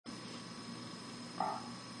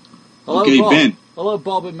Hello, Okay, Bob. Ben. Hello,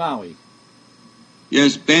 Bob in Maui.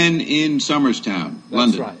 Yes, Ben in Somerstown, That's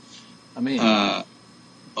London. right. I'm here.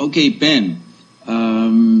 Okay, Ben.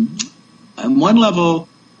 On one level,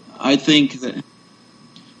 I think that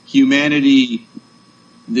humanity,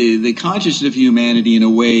 the consciousness of humanity, in a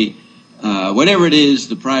way, whatever it is,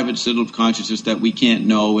 the private citadel of consciousness that we can't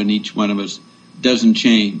know, and each one of us doesn't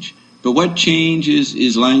change. But what changes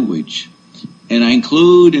is language. And I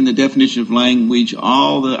include in the definition of language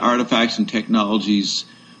all the artifacts and technologies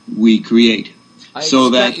we create. I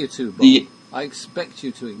expect you to, Bob. I expect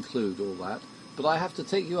you to include all that. But I have to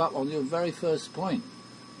take you up on your very first point,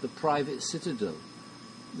 the private citadel.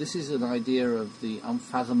 This is an idea of the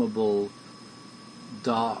unfathomable,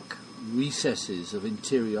 dark recesses of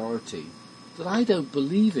interiority that I don't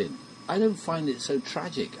believe in. I don't find it so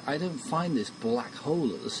tragic. I don't find this black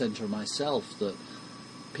hole at the centre of myself that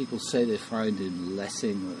people say they find in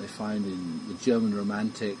Lessing, that they find in the German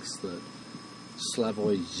Romantics, that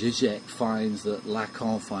Slavoj Žižek finds, that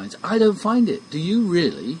Lacan finds. I don't find it. Do you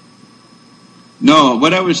really? No,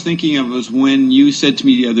 what I was thinking of was when you said to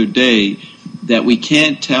me the other day that we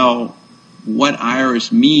can't tell what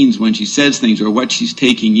Iris means when she says things or what she's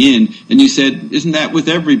taking in, and you said, isn't that with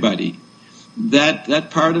everybody? That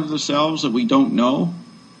part of themselves that we don't know?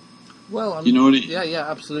 Well, you know what yeah,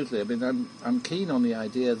 absolutely. I mean, I'm keen on the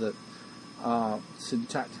idea that our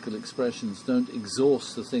syntactical expressions don't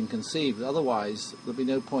exhaust the thing conceived. Otherwise, there'll be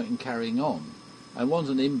no point in carrying on. I want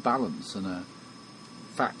an imbalance and a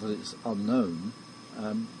fact that it's unknown,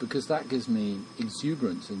 because that gives me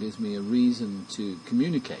exuberance and gives me a reason to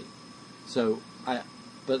communicate.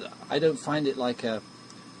 But I don't find it like the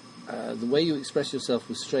way you express yourself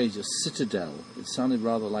was strange, a citadel. It sounded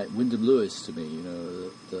rather like Wyndham Lewis to me,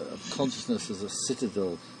 the consciousness as a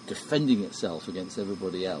citadel defending itself against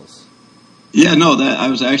everybody else. Yeah, no, that I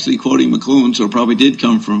was actually quoting McLuhan, so it probably did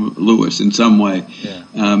come from Lewis in some way.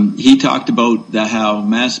 Yeah. He talked about how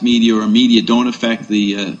mass media or media don't affect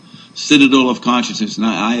the citadel of consciousness, and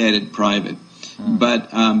I added private.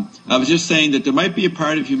 But I was just saying that there might be a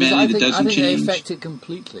part of humanity that doesn't change. I think they affect it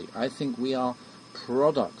completely. I think we are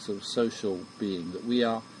products of social being, that we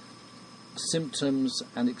are symptoms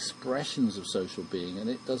and expressions of social being, and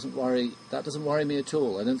that doesn't worry me at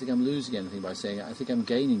all. I don't think I'm losing anything by saying it. I think I'm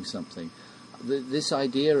gaining something. This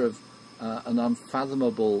idea of an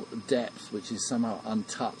unfathomable depth which is somehow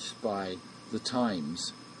untouched by the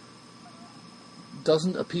times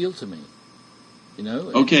doesn't appeal to me.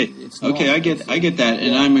 Okay, it's not, I get that,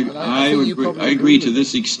 and yeah, I agree to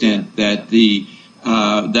this extent that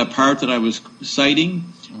that part that I was citing,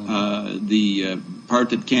 the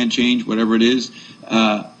part that can't change, whatever it is,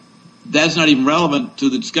 that's not even relevant to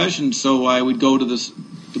the discussion. So I would go to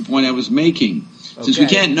the point I was making. Since we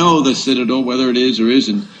can't know the citadel, whether it is or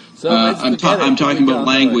isn't, so I'm talking about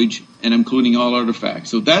language, and I'm including all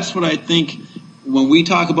artifacts. So that's what I think when we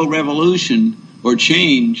talk about revolution or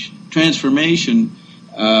change, transformation,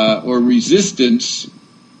 or resistance.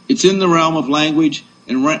 It's in the realm of language,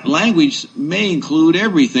 and language may include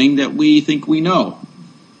everything that we think we know.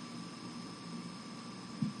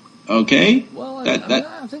 Okay? Well,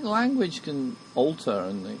 I think language can alter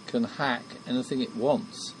and it can hack anything it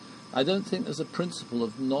wants. I don't think there's a principle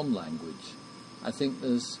of non-language. I think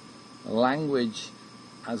there's a language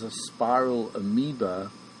as a spiral amoeba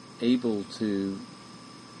able to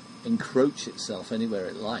encroach itself anywhere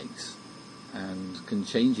it likes and can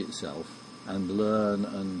change itself and learn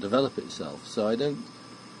and develop itself. So I don't...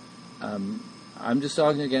 I'm just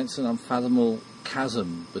arguing against an unfathomable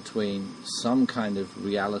chasm between some kind of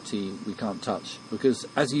reality we can't touch, because,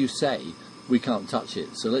 as you say, we can't touch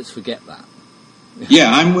it, so let's forget that.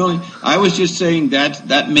 Yeah, I'm willing. I was just saying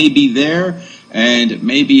that may be there, and it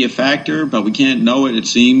may be a factor, but we can't know it, it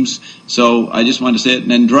seems. So I just want to say it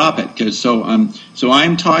and then drop it, because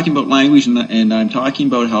I'm talking about language, and I'm talking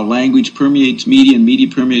about how language permeates media and media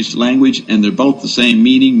permeates language, and they're both the same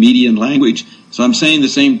meaning, media and language. So I'm saying the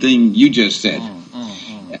same thing you just said.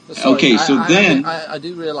 Sorry, okay, so I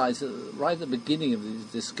do realise that right at the beginning of these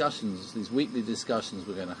discussions, these weekly discussions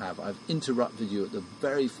we're going to have, I've interrupted you at the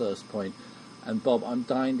very first point. And Bob, I'm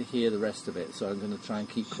dying to hear the rest of it, so I'm going to try and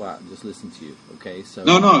keep quiet and just listen to you. Okay? So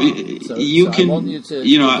you can. I want you to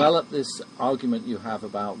develop this argument you have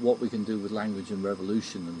about what we can do with language and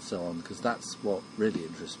revolution and so on, because that's what really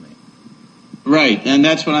interests me. Right, and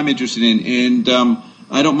that's what I'm interested in. And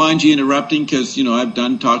I don't mind you interrupting, because I've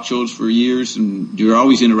done talk shows for years, and you're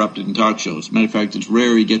always interrupted in talk shows. Matter of fact, it's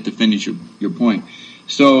rare you get to finish your point.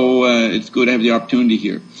 So it's good to have the opportunity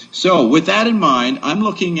here. So with that in mind, I'm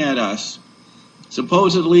looking at us.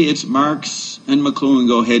 Supposedly, it's Marx and McLuhan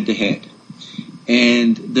go head to head.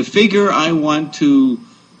 And the figure I want to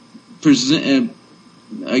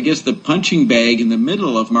I guess the punching bag in the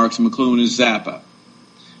middle of Marx and McLuhan is Zappa.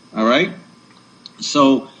 All right?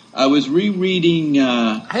 So I was rereading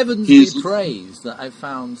Heavens be praised that I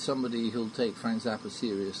found somebody who'll take Frank Zappa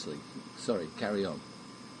seriously. Sorry, carry on.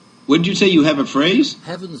 What did you say? You have a phrase?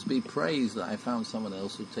 Heavens be praised that I found someone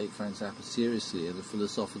else who'd take Frank Zappa seriously in a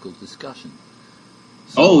philosophical discussion.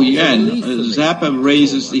 So Zappa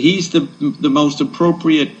raises... He's the most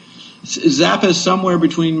appropriate... Zappa is somewhere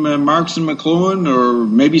between Marx and McLuhan, or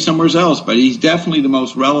maybe somewhere else, but he's definitely the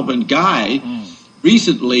most relevant guy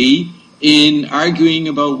recently in arguing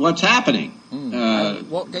about what's happening.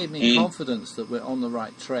 What gave me confidence that we're on the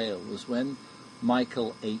right trail was when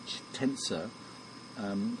Michael H. Tenser,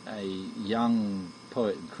 a young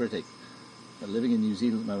poet and critic living in New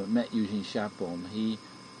Zealand at the moment, met Eugene Chapon. He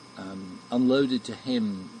unloaded to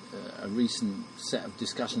him a recent set of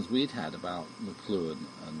discussions we'd had about McLuhan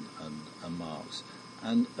and Marx,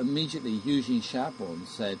 and immediately Eugene Chapon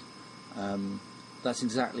said that's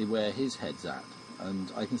exactly where his head's at,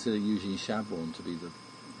 and I consider Eugene Chapon to be the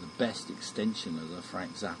best extension of the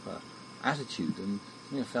Frank Zappa attitude, and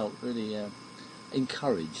I felt really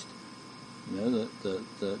encouraged,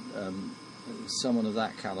 that someone of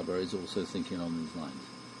that caliber is also thinking on these lines.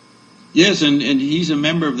 Yes, and he's a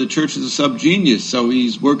member of the Church of the Subgenius, so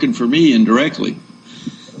he's working for me indirectly.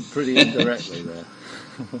 Pretty indirectly there.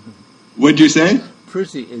 What'd you say?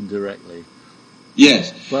 Pretty indirectly.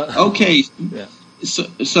 Yes. But, okay. Yeah.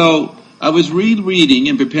 So I was rereading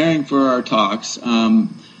and preparing for our talks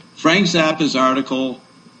Frank Zappa's article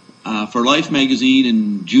for Life magazine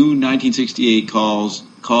in June 1968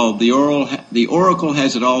 called "The Oracle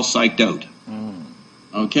Has It All Psyched Out."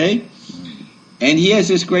 Okay. And he has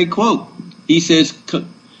this great quote. He says,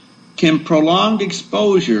 "Can prolonged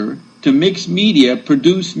exposure to mixed media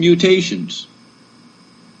produce mutations?"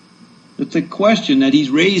 That's a question that he's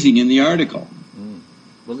raising in the article.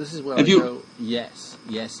 Well, this is where I go, yes,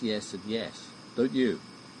 and yes. Don't you?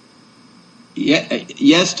 Yeah,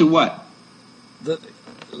 yes to what? That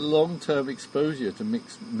long-term exposure to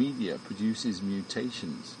mixed media produces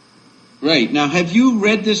mutations. Right. Now, have you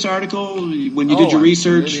read this article when you did your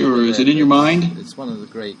research, or is it in your mind? It's one of the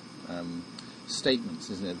great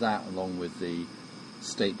statements, isn't it? That, along with the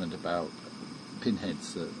statement about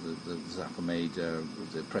pinheads that Zappa made, the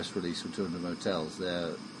press release from 200 Motels.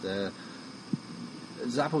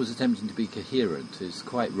 Zappa was attempting to be coherent. It's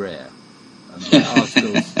quite rare.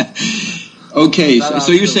 Okay,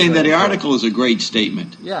 so you're saying that the article is a great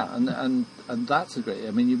statement. Yeah, and that's a great...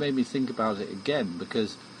 I mean, you made me think about it again,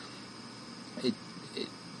 because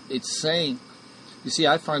it's saying... You see,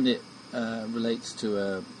 I find it relates to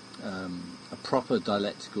a proper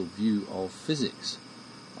dialectical view of physics,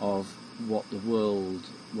 of what the world,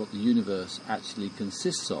 what the universe actually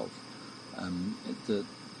consists of.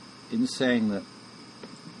 In saying that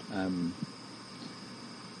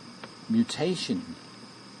mutation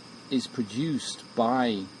is produced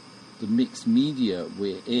by the mixed media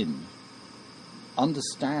we're in,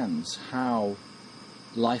 understands how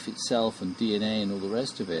life itself and DNA and all the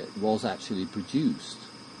rest of it was actually produced.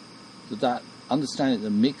 That understanding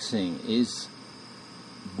that mixing is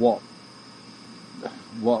what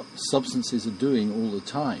substances are doing all the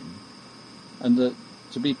time, and that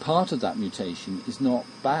to be part of that mutation is not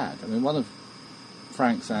bad. I mean, one of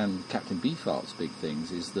Frank's and Captain Beefheart's big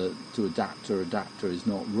things is that to adapter is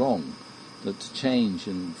not wrong, that to change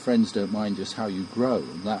and friends don't mind just how you grow,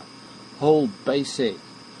 and that whole basic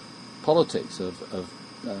politics of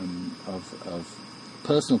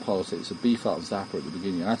personal politics of Beefheart and Zappa at the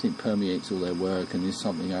beginning, I think permeates all their work and is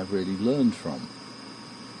something I've really learned from.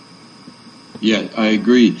 Yeah, I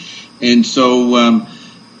agree. And so,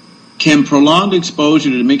 can prolonged exposure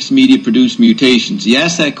to mixed media produce mutations? He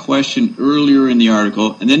asked that question earlier in the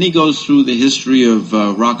article, and then he goes through the history of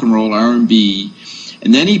rock and roll, R&B,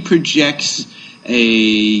 and then he projects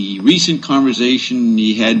a recent conversation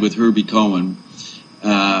he had with Herbie Cohen,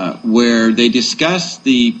 where they discuss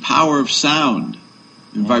the power of sound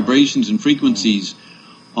and vibrations and frequencies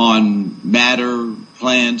on matter,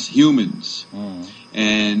 plants, humans.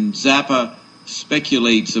 And Zappa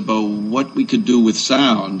speculates about what we could do with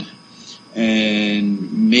sound,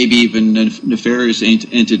 and maybe even nefarious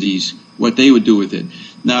entities, what they would do with it.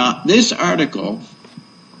 Now, this article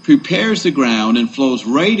prepares the ground and flows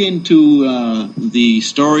right into the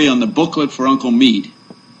story on the booklet for Uncle Meat.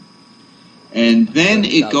 And then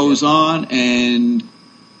it goes on and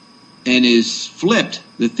is flipped.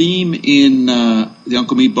 The theme in the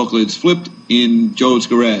Uncle Meat booklet is flipped in Joe's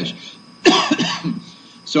Garage.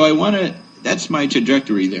 So I want to... That's my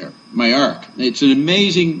trajectory there, my arc. It's an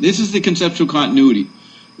amazing... This is the conceptual continuity.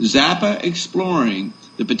 Zappa exploring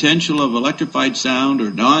the potential of electrified sound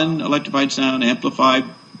or non-electrified sound, amplified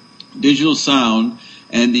digital sound,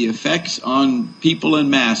 and the effects on people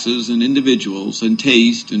and masses and individuals and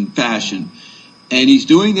taste and fashion. And he's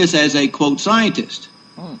doing this as a, quote, scientist.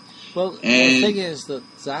 Well, the thing is that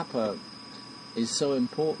Zappa is so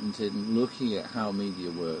important in looking at how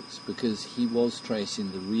media works, because he was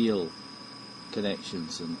tracing the real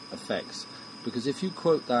connections and effects. Because if you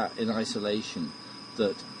quote that in isolation,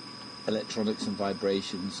 that electronics and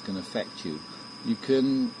vibrations can affect you, you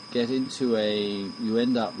can get into you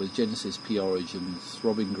end up with Genesis P. Origins,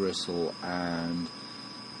 Throbbing Gristle, and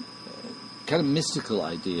kind of mystical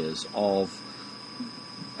ideas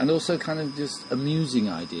and also kind of just amusing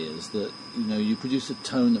ideas that, you produce a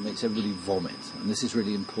tone that makes everybody vomit, and this is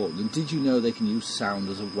really important. And did you know they can use sound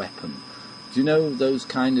as a weapon? Do you know those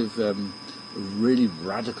kind of really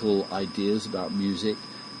radical ideas about music?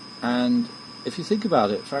 And if you think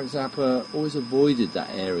about it, Frank Zappa always avoided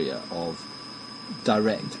that area of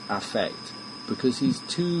direct affect, because he's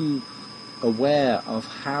too aware of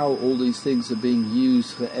how all these things are being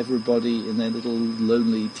used for everybody in their little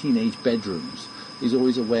lonely teenage bedrooms. He's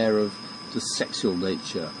always aware of the sexual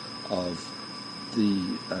nature of the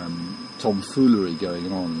tomfoolery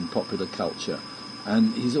going on in popular culture,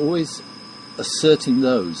 and he's always asserting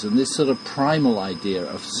those, and this sort of primal idea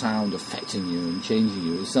of sound affecting you and changing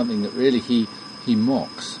you is something that really he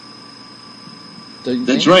mocks. Don't you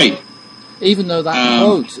That's think? right. Even though that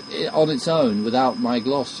quote on its own, without my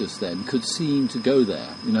gloss just then, could seem to go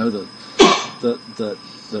there,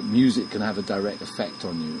 that music can have a direct effect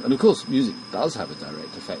on you. And of course, music does have a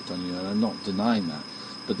direct effect on you, and I'm not denying that.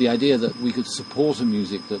 But the idea that we could support a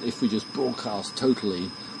music that if we just broadcast totally,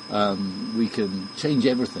 we can change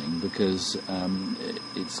everything because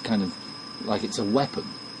it's kind of like it's a weapon,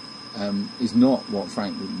 is not what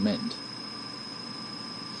Frank meant.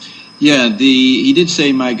 Yeah, he did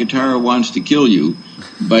say my guitar wants to kill you,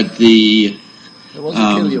 but It wants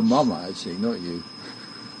to kill your mama, actually, not you.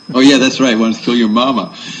 Oh yeah, that's right, wants to kill your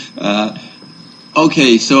mama.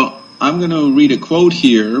 Okay, so I'm going to read a quote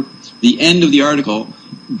here, the end of the article,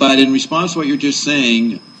 but in response to what you're just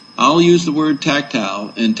saying, I'll use the word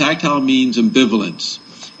tactile, and tactile means ambivalence.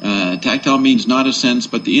 Tactile means not a sense,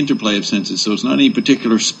 but the interplay of senses, so it's not any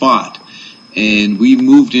particular spot. And we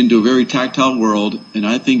moved into a very tactile world, and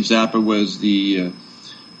I think Zappa was the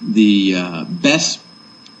best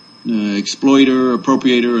exploiter,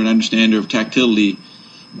 appropriator, and understander of tactility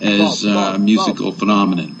as a musical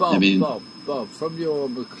phenomenon. Bob, from your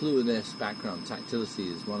McLuhan-esque background, tactility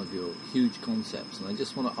is one of your huge concepts, and I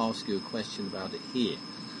just want to ask you a question about it here.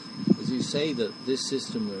 As you say that this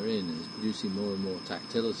system we're in is producing more and more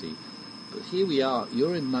tactility, but here we are,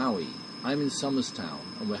 you're in Maui, I'm in Somerstown,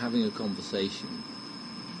 and we're having a conversation.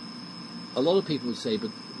 A lot of people would say,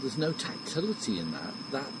 but there's no tactility in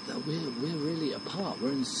that we're really apart.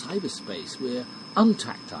 We're in cyberspace. We're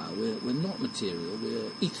untactile. We're not material. We're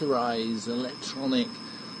etherized, electronic,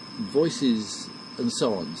 voices, and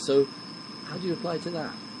so on. So how do you apply to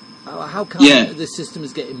that? How come this system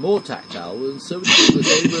is getting more tactile and so many people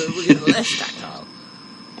say we're getting less tactile?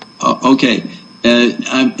 Okay.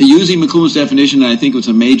 I'm using McLuhan's definition, I think it was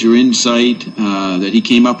a major insight that he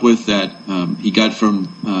came up with that he got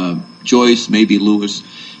from Joyce, maybe Lewis.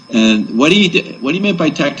 And what he meant by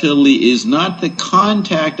tactility is not the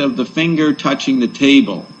contact of the finger touching the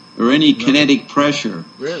table or any kinetic pressure.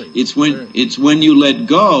 Really? It's when you let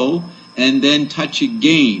go and then touch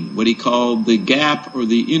again, what he called the gap or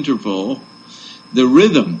the interval. The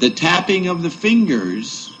rhythm, the tapping of the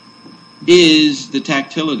fingers is the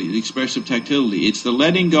tactility, the expressive tactility. It's the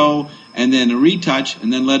letting go and then a retouch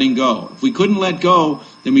and then letting go. If we couldn't let go,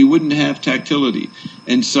 then we wouldn't have tactility.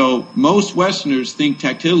 And so most Westerners think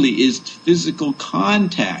tactility is physical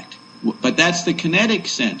contact, but that's the kinetic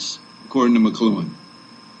sense, according to McLuhan.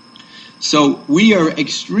 So we are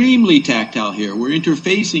extremely tactile here. We're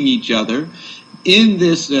interfacing each other in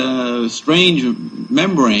this strange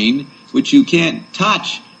membrane, which you can't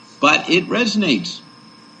touch, but it resonates.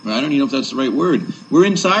 I don't even know if that's the right word. We're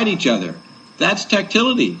inside each other. That's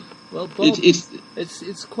tactility. Well, Bob,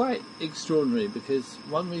 it's quite extraordinary, because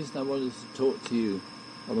one reason I wanted to talk to you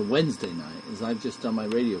on a Wednesday night is I've just done my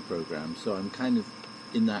radio program, so I'm kind of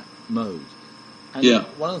in that mode. And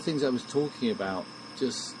one of the things I was talking about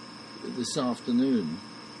just this afternoon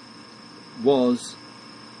was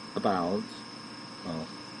about,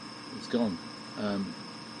 it's gone,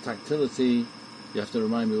 tactility. You have to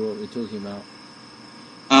remind me what we're talking about.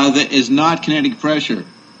 That is not kinetic pressure.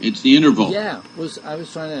 It's the interval. Yeah, I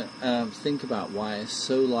was trying to think about why I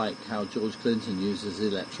so like how George Clinton uses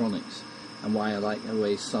electronics. and why I like the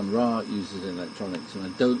way Sun Ra uses electronics, and I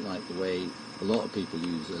don't like the way a lot of people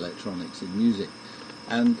use electronics in music.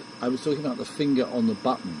 And I was talking about the finger on the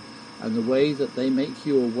button, and the way that they make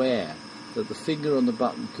you aware that the finger on the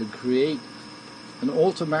button could create an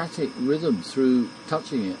automatic rhythm through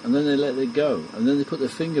touching it, and then they let it go, and then they put their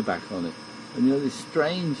finger back on it, and this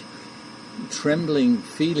strange trembling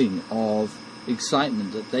feeling of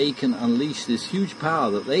excitement that they can unleash this huge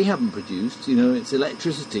power that they haven't produced. It's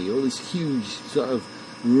electricity, all this huge sort of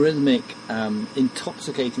rhythmic,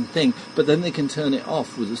 intoxicating thing, but then they can turn it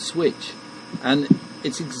off with a switch. And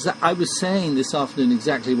I was saying this afternoon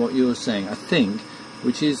exactly what you were saying, I think,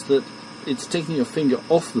 which is that it's taking your finger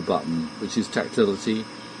off the button, which is tactility,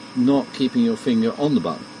 not keeping your finger on the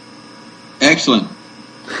button. Excellent.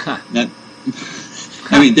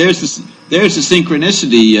 There's the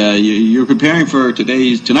synchronicity. You're preparing for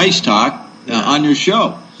tonight's talk on your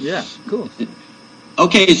show. Yeah, cool.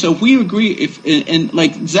 Okay, so if we agree, and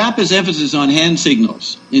like Zappa's emphasis on hand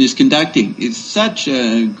signals in his conducting is such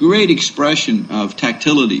a great expression of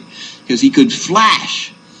tactility, because he could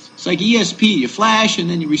flash. It's like ESP, you flash and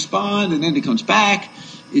then you respond and then it comes back.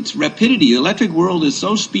 It's rapidity. The electric world is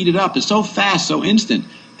so speeded up, it's so fast, so instant,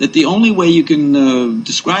 that the only way you can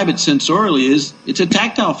describe it sensorially is it's a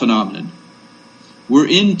tactile phenomenon. We're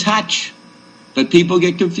in touch, but people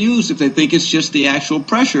get confused if they think it's just the actual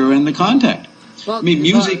pressure and the contact. But,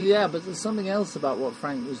 music... but there's something else about what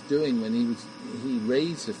Frank was doing when he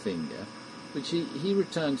raised a finger, which he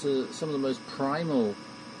returned to some of the most primal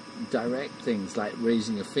direct things, like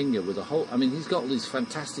raising a finger with a whole... he's got all these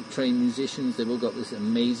fantastic trained musicians, they've all got this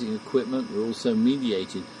amazing equipment, we're all so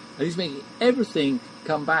mediated, and he's making everything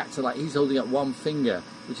come back to, like, he's holding up one finger,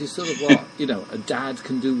 which is sort of what, a dad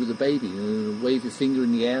can do with a baby. Wave your finger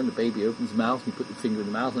in the air and the baby opens his mouth, and you put your finger in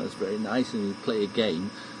the mouth, and that's very nice, and you play a game.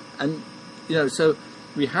 And, so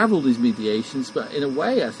we have all these mediations, but in a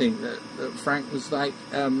way I think that Frank was like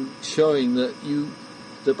showing that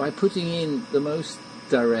by putting in the most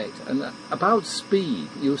direct, and about speed,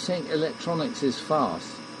 you were saying electronics is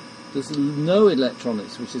fast. There's no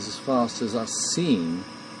electronics which is as fast as us seeing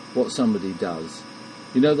what somebody does.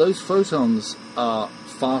 Those photons are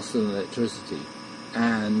faster than electricity,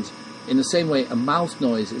 and in the same way a mouth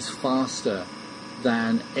noise is faster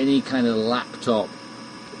than any kind of laptop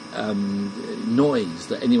noise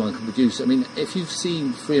that anyone can produce. If you've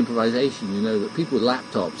seen free improvisation, you know that people with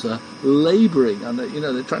laptops are labouring under,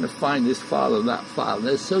 they're trying to find this file and that file, and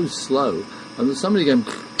they're so slow, and that somebody going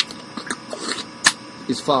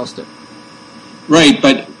is faster. Right,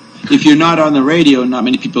 but if you're not on the radio, not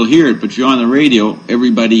many people hear it, but if you're on the radio,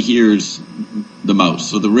 everybody hears the most.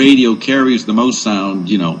 So the radio carries the most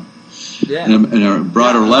sound, in a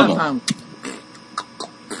broader level. I found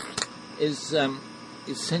is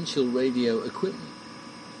essential radio equipment.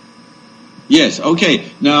 Yes,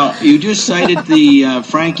 okay. Now, you just cited the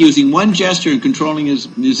Frank using one gesture and controlling his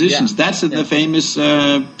musicians. Yeah. That's the famous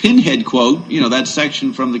pinhead quote, that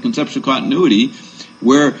section from the Conceptual Continuity,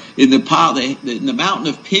 where in the mountain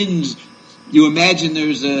of pins, you imagine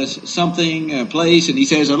there's a place, and he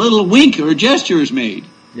says a little wink or a gesture is made.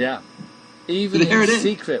 Yeah. Even in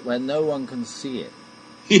secret when no one can see it.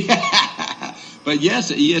 Yeah. But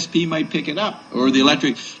yes, ESP might pick it up, or the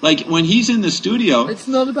electric. Like when he's in the studio. It's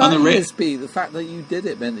not about ESP. The fact that you did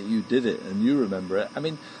it meant that you did it, and you remember it.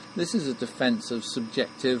 This is a defense of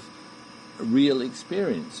subjective, real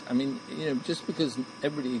experience. Just because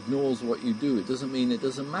everybody ignores what you do, it doesn't mean it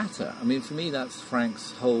doesn't matter. For me, that's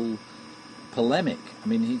Frank's whole polemic.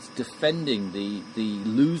 He's defending the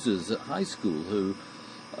losers at high school who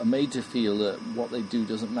are made to feel that what they do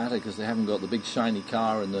doesn't matter because they haven't got the big shiny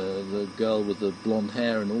car and the girl with the blonde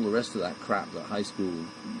hair and all the rest of that crap that high school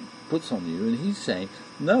puts on you. And he's saying,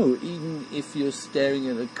 no, even if you're staring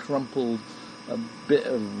at a crumpled bit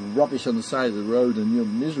of rubbish on the side of the road and you're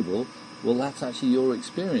miserable, well, that's actually your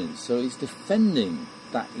experience. So he's defending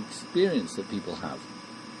that experience that people have.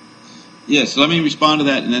 Yes, let me respond to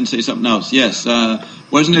that and then say something else. Yes,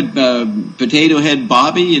 wasn't it Potato Head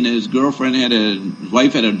Bobby and his girlfriend his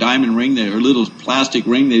wife had a diamond ring, her little plastic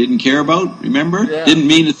ring they didn't care about, remember? Yeah. Didn't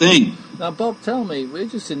mean a thing. Now, Bob, tell me, we're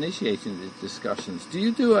just initiating these discussions. Do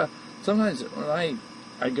you do sometimes when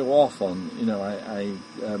I go off on,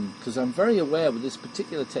 because I'm very aware with this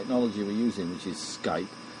particular technology we're using, which is Skype,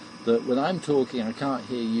 that when I'm talking, I can't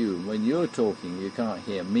hear you, and when you're talking, you can't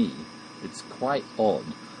hear me. It's quite odd.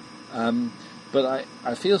 But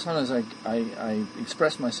I feel sometimes I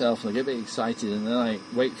express myself and I get a bit excited and then I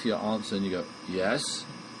wait for your answer and you go, yes.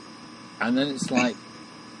 And then it's like,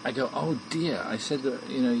 I go, oh dear, I said that,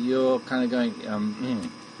 you're kind of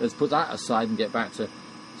going, let's put that aside and get back to,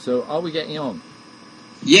 so are we getting on?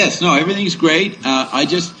 Yes, no, everything's great. I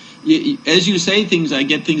just, as you say things, I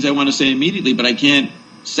get things I want to say immediately, but I can't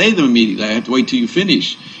say them immediately. I have to wait till you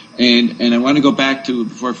finish. And I want to go back to,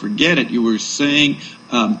 before I forget it, you were saying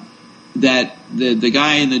that the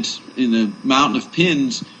guy in the mountain of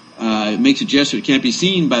pins makes a gesture that can't be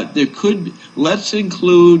seen, but there could, let's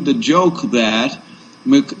include the joke that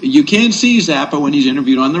you can't see Zappa when he's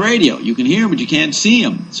interviewed on the radio. You can hear him, but you can't see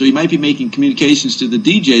him. So he might be making communications to the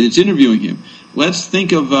DJ that's interviewing him. Let's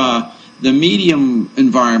think of the medium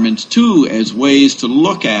environments, too, as ways to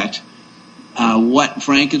look at what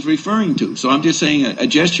Frank is referring to. So I'm just saying a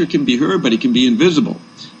gesture can be heard, but it can be invisible.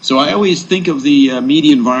 So I always think of the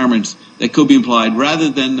media environments that could be implied rather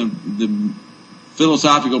than the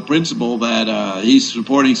philosophical principle that he's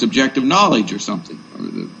supporting subjective knowledge or something, or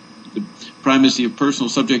the primacy of personal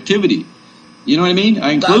subjectivity. You know what I mean?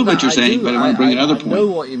 I include what you're saying, but I want to bring another point. I know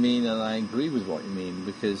what you mean, and I agree with what you mean,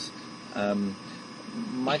 because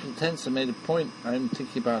Michael Tenser made a point, I'm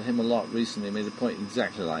thinking about him a lot recently, made a point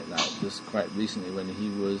exactly like that, just quite recently when he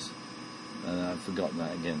was, and I've forgotten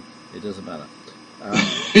that again, it doesn't matter.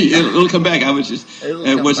 It'll come back. I was just...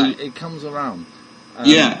 It comes around.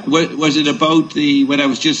 Yeah. Was it about what I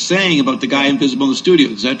was just saying about the guy invisible in the studio?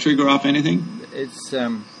 Does that trigger off anything? It's...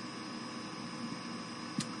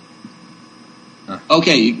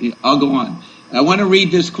 Okay, I'll go on. I want to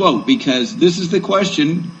read this quote because this is the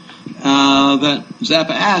question that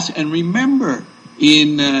Zappa asked. And remember,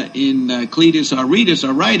 in Cletus Auritus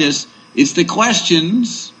Auritus, it's the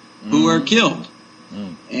questions who are killed.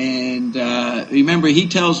 And remember, he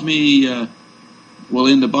tells me,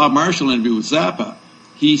 in the Bob Marshall interview with Zappa,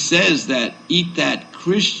 he says that "eat that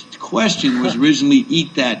question" was originally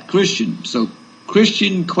 "eat that Christian." So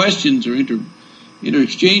Christian questions are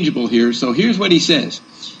interchangeable here. So here's what he says.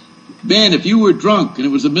 Ben, if you were drunk and it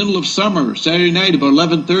was the middle of summer, Saturday night about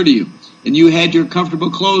 11:30, and you had your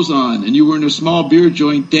comfortable clothes on and you were in a small beer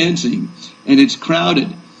joint dancing and it's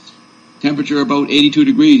crowded, temperature about 82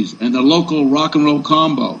 degrees, and the local rock and roll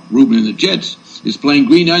combo, Reuben and the Jets, is playing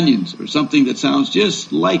Green Onions or something that sounds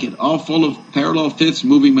just like it, all full of parallel fifths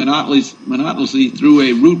moving monotonously through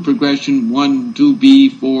a root progression 1, 2B,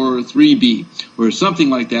 4, 3B, or something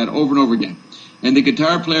like that over and over again. And the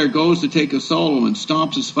guitar player goes to take a solo and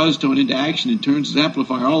stomps his fuzz tone into action and turns his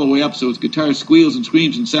amplifier all the way up so his guitar squeals and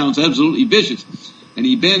screams and sounds absolutely vicious. And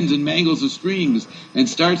he bends and mangles the strings and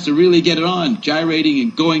starts to really get it on, gyrating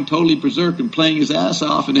and going totally berserk and playing his ass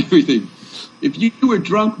off and everything. If you were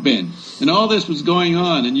drunk, Ben, and all this was going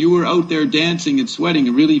on, and you were out there dancing and sweating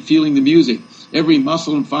and really feeling the music, every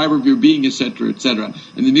muscle and fiber of your being, etc., etc.,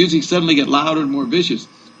 and the music suddenly got louder and more vicious,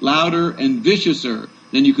 louder and viciouser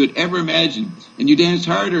than you could ever imagine, and you danced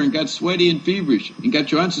harder and got sweaty and feverish and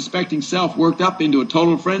got your unsuspecting self worked up into a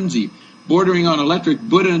total frenzy, bordering on electric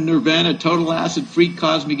Buddha and Nirvana, total acid freak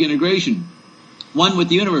cosmic integration, one with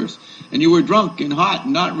the universe, and you were drunk and hot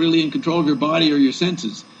and not really in control of your body or your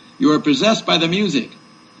senses. You were possessed by the music,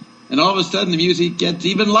 and all of a sudden the music gets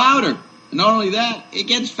even louder, and not only that, it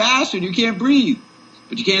gets faster and you can't breathe.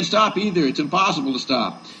 But you can't stop either. It's impossible to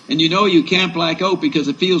stop. And you know you can't black out because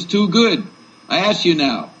it feels too good. I ask you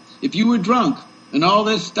now, if you were drunk and all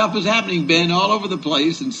this stuff is happening, Ben, all over the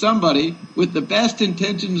place, and somebody with the best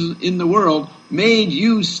intentions in the world made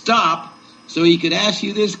you stop so he could ask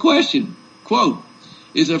you this question, quote,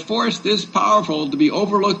 is a force this powerful to be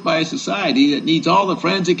overlooked by a society that needs all the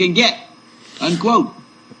friends it can get, unquote.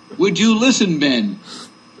 Would you listen, Ben?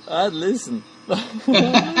 I'd listen. Well,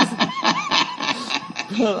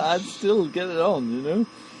 I'd still get it on, you know.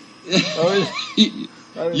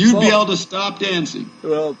 You'd Bob, be able to stop dancing.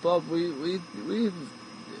 Well, Bob, you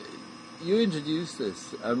introduced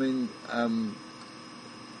this. I mean,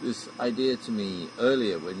 this idea to me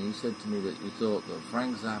earlier when you said to me that you thought that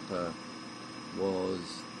Frank Zappa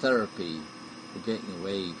was therapy for getting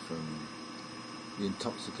away from the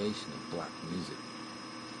intoxication of black music,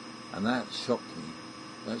 and that shocked me.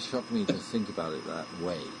 That shocked me to think about it that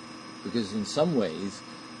way, because in some ways,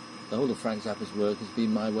 the whole of Frank Zappa's work has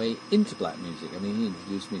been my way into black music. I mean, he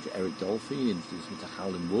introduced me to Eric Dolphy, he introduced me to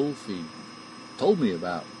Howlin' Wolf, he told me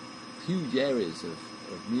about huge areas of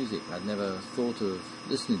music I'd never thought of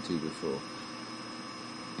listening to before.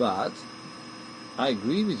 But I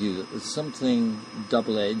agree with you that there's something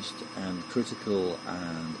double-edged and critical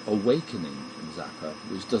and awakening in Zappa,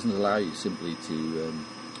 which doesn't allow you simply to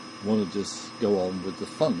want to just go on with the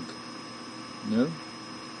funk, no?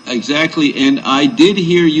 Exactly, and I did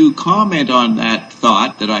hear you comment on that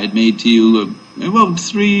thought that I had made to you,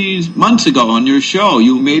 3 months ago on your show.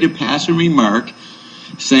 You made a passing remark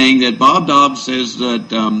saying that Bob Dobbs says that,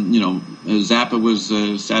 Zappa was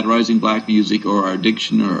satirizing black music or our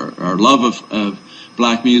addiction or our love of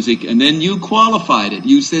black music, and then you qualified it.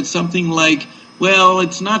 You said something like, well,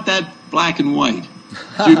 it's not that black and white.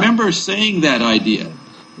 Do you remember saying that idea?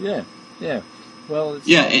 Yeah. Well,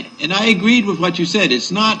 and I agreed with what you said. It's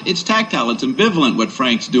tactile. It's ambivalent what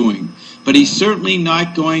Frank's doing, but he's certainly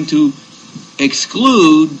not going to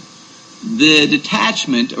exclude the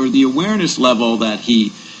detachment or the awareness level that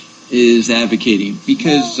he is advocating.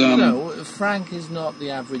 Because Frank is not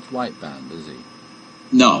the average white band, is he?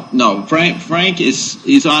 No. Frank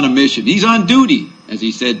is on a mission. He's on duty, as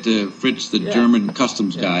he said to Fritz, the German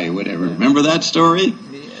customs guy or whatever. Yeah. Remember that story?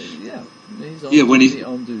 He's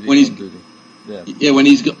on duty.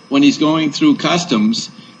 When he's going through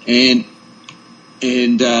customs and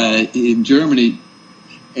in Germany,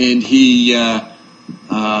 and he the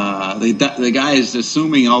guy is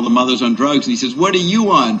assuming all the mothers on drugs, and he says, "What are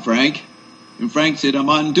you on, Frank?" And Frank said, "I'm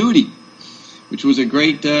on duty," which was a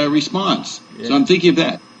great response. Yeah. So I'm thinking of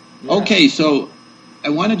that. Yeah. Okay, so I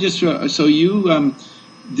want to just the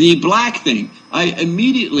black thing.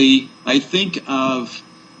 I think of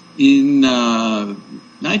in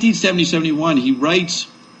 1970-71, he writes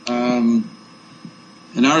an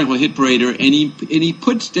article, Hit Parader, and he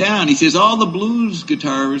puts down, he says, all the blues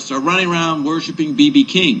guitarists are running around worshiping B.B.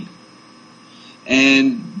 King.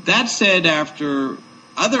 And that's said after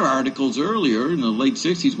other articles earlier in the late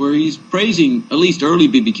 60s where he's praising at least early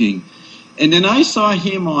B.B. King. And then I saw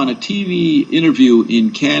him on a TV interview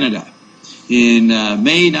in Canada in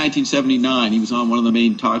May 1979. He was on one of the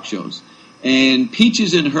main talk shows. And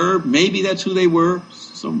Peaches and Herb, maybe that's who they were,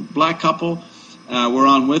 some black couple, were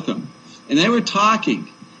on with him. And they were talking,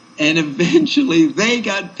 and eventually they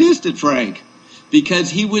got pissed at Frank because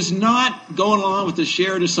he was not going along with the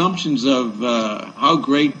shared assumptions of how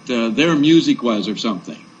great their music was or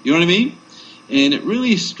something. You know what I mean? And it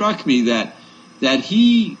really struck me that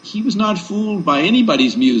he was not fooled by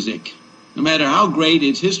anybody's music, no matter how great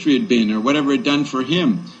its history had been or whatever it had done for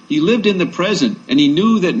him. He lived in the present, and he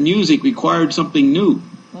knew that music required something new,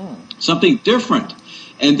 something different.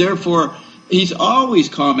 And therefore, he's always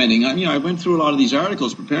commenting. I went through a lot of these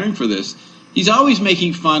articles preparing for this. He's always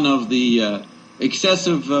making fun of the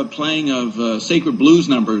excessive playing of sacred blues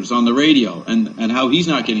numbers on the radio and how he's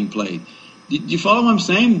not getting played. Do you follow what I'm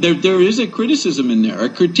saying? There is a criticism in there, a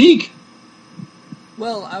critique.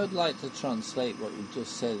 Well, I would like to translate what you've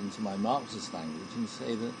just said into my Marxist language and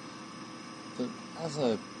say that as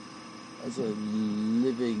a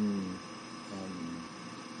living,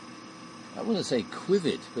 I wouldn't say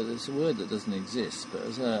quivet, but it's a word that doesn't exist, but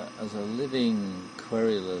as a living,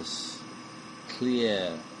 querulous,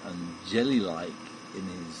 clear and jelly-like in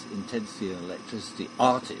his intensity and electricity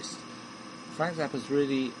artist, Frank Zappa's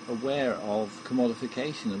really aware of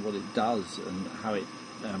commodification and what it does and how it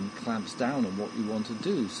clamps down on what you want to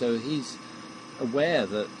do. So he's aware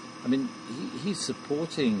that, he's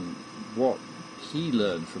supporting what he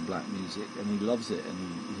learned from black music, and he loves it, and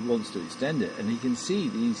he wants to extend it, and he can see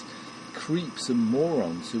these creeps and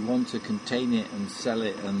morons who want to contain it and sell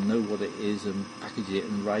it and know what it is and package it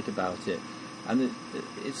and write about it, and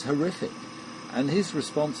it's horrific. And his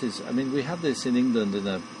response is, we had this in England in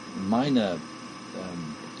a minor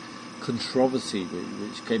controversy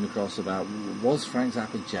which came across about, was Frank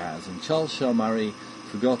Zappa jazz? And Charles Shaw Murray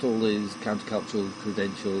forgot all his countercultural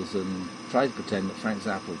credentials and tried to pretend that Frank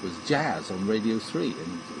Zappa was jazz on Radio 3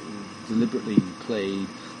 and deliberately played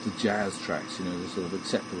the jazz tracks, the sort of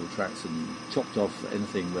acceptable tracks, and chopped off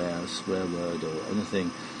anything where a swear word or anything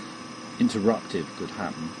interruptive could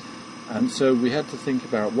happen. And so we had to think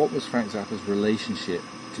about what was Frank Zappa's relationship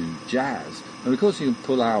to jazz. And of course you can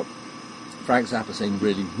pull out Frank Zappa saying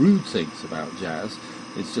really rude things about jazz.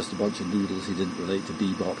 It's just a bunch of noodles. He didn't relate to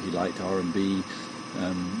bebop. He liked R&B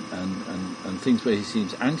and things where he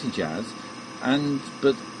seems anti-jazz.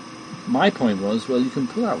 But my point was, well, you can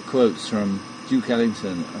pull out quotes from Duke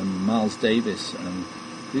Ellington and Miles Davis and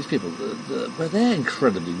these people, but they're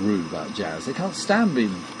incredibly rude about jazz. They can't stand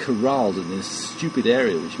being corralled in this stupid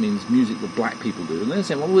area, which means music that black people do. And they're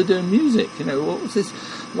saying, well, we're doing music. What was this?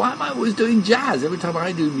 Why am I always doing jazz? Every time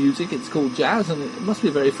I do music, it's called jazz, and it must be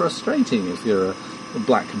very frustrating if you're a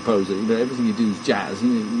black composer. Everything you do is jazz.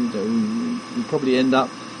 You probably end up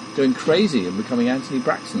going crazy and becoming Anthony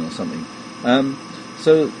Braxton or something.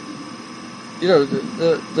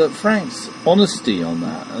 The Frank's honesty on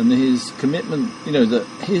that and his commitment, that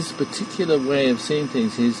his particular way of seeing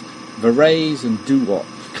things, his varese and doo-wop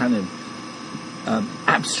kind of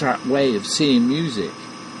abstract way of seeing music,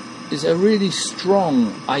 is a really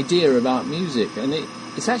strong idea about music, and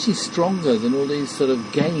it's actually stronger than all these sort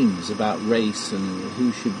of games about race and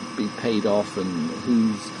who should be paid off and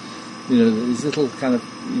who's these little kind of,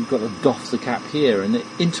 you've got to doff the cap here, and it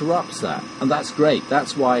interrupts that, and that's great.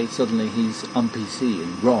 That's why suddenly he's un-PC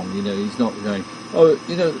and wrong. He's not going,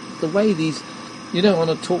 the way these, on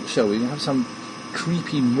a talk show, you have some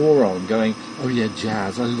creepy moron going, oh yeah,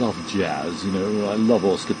 jazz, I love jazz, I love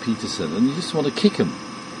Oscar Peterson, and you just want to kick him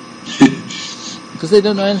because they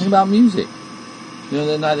don't know anything about music.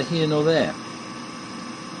 They're neither here nor there.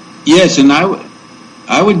 Yes, and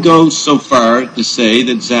I would go so far to say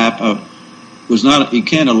that Zappa was not, you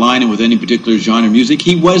can't align him with any particular genre of music.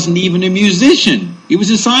 He wasn't even a musician. He was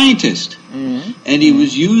a scientist. Mm-hmm. And he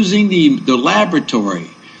was using the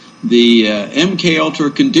laboratory, the MK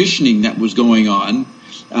Ultra conditioning that was going on,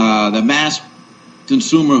 the mass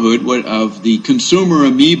consumerhood of the consumer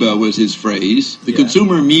amoeba was his phrase. The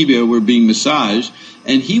consumer amoeba were being massaged,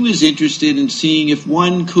 and he was interested in seeing if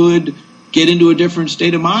one could get into a different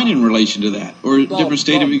state of mind in relation to that, or a different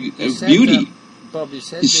state of beauty. Bob, you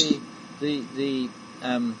said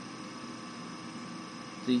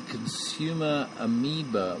the consumer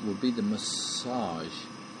amoeba would be the massage.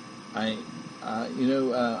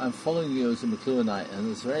 I'm following you as a McLuhanite, and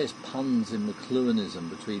there's various puns in McLuhanism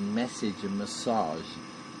between message and massage.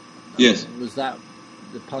 Yes. Was that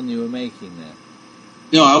the pun you were making there?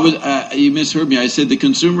 No, I was. You misheard me. I said the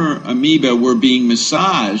consumer amoeba were being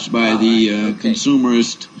massaged by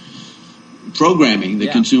consumerist programming, the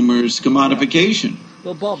consumerist commodification.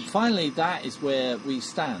 Well, Bob, finally, that is where we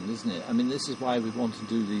stand, isn't it? I mean, this is why we want to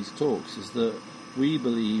do these talks, is that we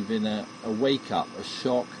believe in a wake-up, a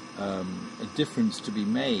shock, a difference to be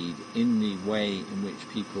made in the way in which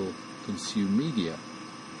people consume media.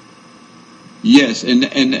 Yes, and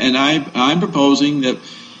I'm proposing that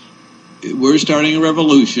we're starting a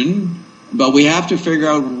revolution, but we have to figure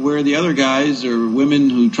out where the other guys or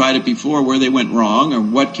women who tried it before, where they went wrong, or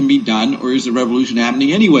what can be done, or is the revolution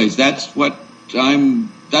happening anyways? That's the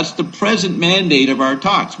present mandate of our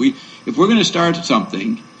talks. If we're going to start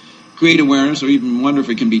something, create awareness, or even wonder if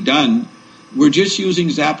it can be done, we're just using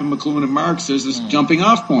Zappa, McLuhan, and Marx as this jumping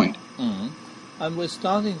off point. Mm. And we're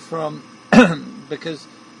starting from, because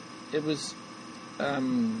it was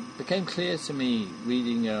became clear to me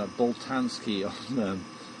reading Boltanski on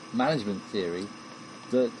management theory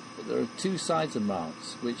that there are two sides of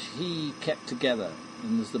Marx which he kept together.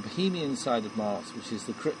 And there's the bohemian side of Marx, which is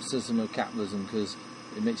the criticism of capitalism because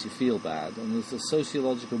it makes you feel bad. And there's the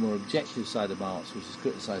sociological, more objective side of Marx, which is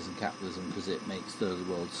criticizing capitalism because it makes third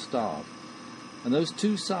world starve. And those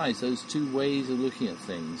two sides, those two ways of looking at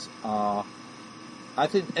things are, I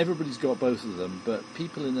think everybody's got both of them, but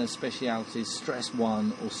people in their specialities stress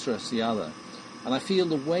one or stress the other. And I feel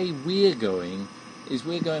the way we're going is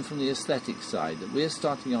we're going from the aesthetic side, that we're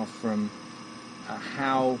starting off from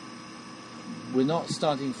how we're not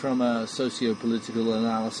starting from a socio-political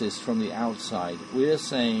analysis from the outside. We're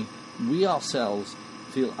saying we ourselves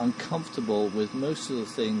feel uncomfortable with most of the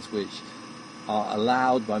things which are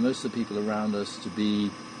allowed by most of the people around us to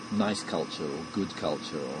be nice culture or good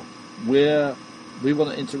culture, or we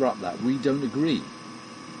want to interrupt that. We don't agree.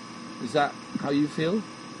 Is that how you feel?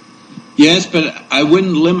 Yes, but I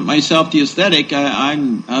wouldn't limit myself to aesthetic.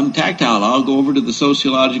 I'm tactile. I'll go over to the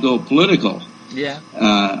sociological, political. Yeah.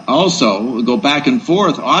 Also, go back and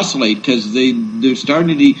forth, oscillate, because they're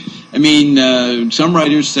starting to. I mean, some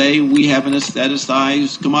writers say we have an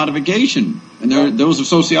aestheticized commodification, and those are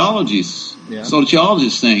sociologists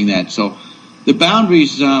saying that. So the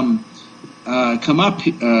boundaries come up,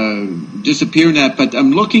 disappear in that. But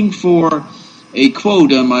I'm looking for a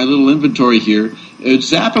quote on my little inventory here.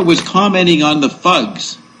 Zappa was commenting on the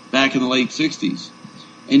thugs back in the late 60s,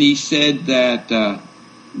 and he said that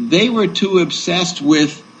they were too obsessed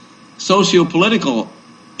with socio-political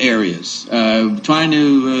areas, trying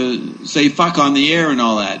to say fuck on the air and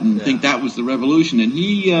all that, and think that was the revolution. And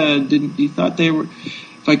he thought they were,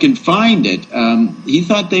 if I can find it, he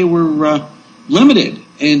thought they were limited.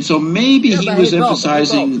 And so maybe he was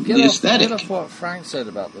emphasizing the aesthetic. Get off what Frank said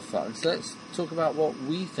about the thugs. Let's talk about what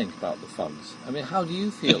we think about the thugs. I mean, how do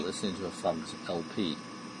you feel listening to a thugs LP?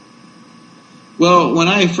 Well, when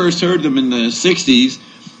I first heard them in the 60s,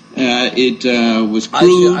 it was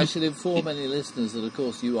crude. I should inform any listeners that, of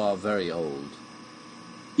course, you are very old.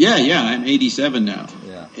 Yeah, I'm 87 now.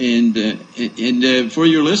 Yeah. And for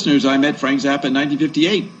your listeners, I met Frank Zappa in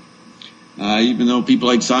 1958. Even though people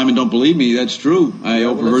like Simon don't believe me, that's true. I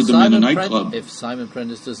overheard them in a nightclub. If Simon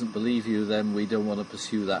Prentice doesn't believe you, then we don't want to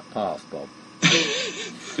pursue that path, Bob.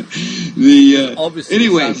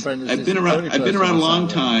 Anyways, I've been around a long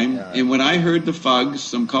time, and when I heard the Fugs,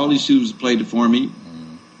 some college students played it for me.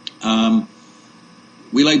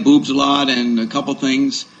 We like boobs a lot, and a couple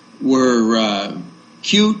things were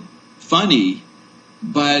cute, funny,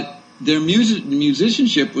 but their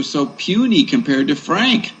musicianship was so puny compared to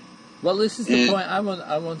Frank. Well, this is the point I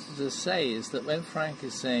wanted to say, is that when Frank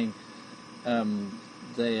is saying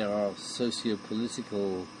they are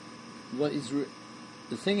socio-political,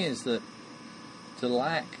 the thing is that to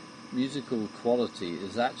lack musical quality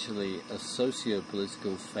is actually a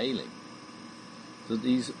socio-political failing.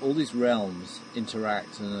 That all these realms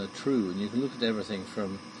interact and are true, and you can look at everything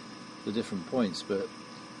from the different points, but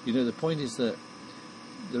the point is that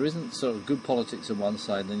there isn't sort of good politics on one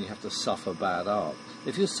side and then you have to suffer bad art.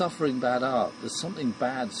 If you're suffering bad art, there's something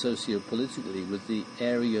bad socio-politically with the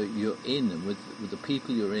area you're in and with the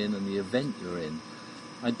people you're in and the event you're in.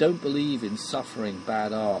 I don't believe in suffering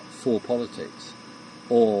bad art for politics,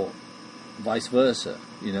 or vice versa,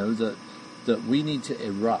 that we need to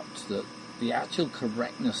erupt, that the actual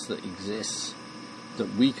correctness that exists,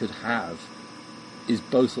 that we could have, is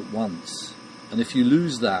both at once. And if you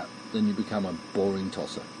lose that, then you become a boring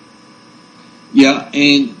tosser. Yeah,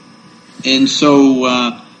 and so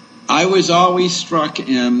I was always struck.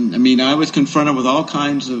 I was confronted with all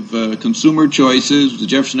kinds of consumer choices, the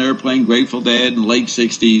Jefferson Airplane, Grateful Dead in the late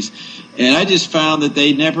 60s, and I just found that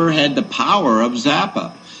they never had the power of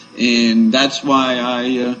Zappa. And that's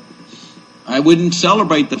why I wouldn't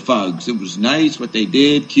celebrate the Fugs. It was nice what they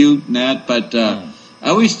did, cute and that, but I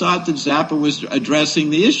always thought that Zappa was addressing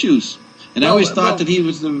the issues. And I always thought that he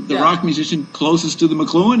was the rock musician closest to the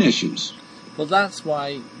McLuhan issues. Well, that's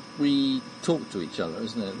why we talk to each other,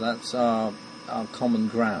 isn't it? That's our common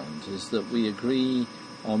ground, is that we agree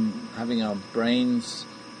on having our brains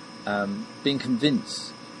being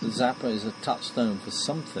convinced that Zappa is a touchstone for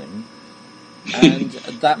something, and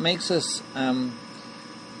that makes us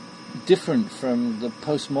different from the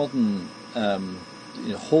postmodern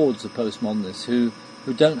hordes of postmodernists who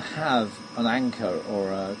don't have an anchor or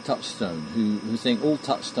a touchstone, who think all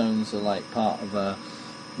touchstones are like part of a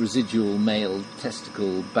residual male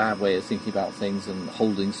testicle bad way of thinking about things and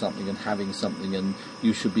holding something and having something, and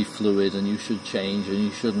you should be fluid and you should change and you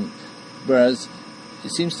shouldn't. Whereas it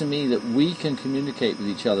seems to me that we can communicate with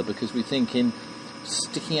each other because we think in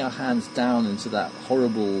sticking our hands down into that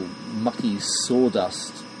horrible mucky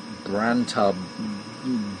sawdust bran tub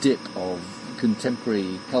dip of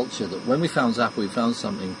contemporary culture, that when we found Zappa, we found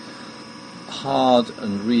something hard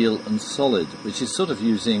and real and solid, which is sort of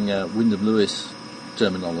using Wyndham Lewis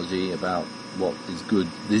terminology about what is good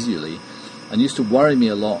visually, and used to worry me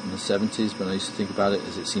a lot in the 70s when I used to think about it,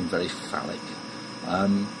 as it seemed very phallic.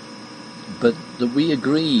 But that we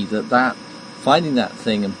agree that finding that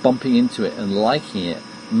thing and bumping into it and liking it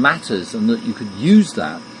matters, and that you could use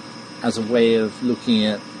that as a way of looking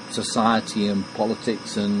at society and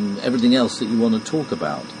politics and everything else that you want to talk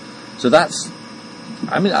about. So that's,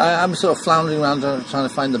 I'm sort of floundering around trying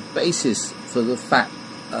to find the basis for the fact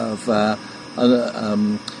of a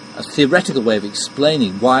theoretical way of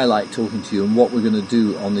explaining why I like talking to you and what we're going to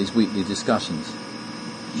do on these weekly discussions.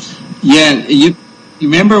 Yeah, you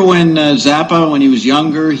remember when Zappa, when he was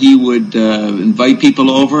younger, he would invite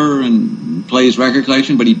people over and play his record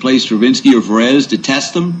collection, but he played Stravinsky or Varese to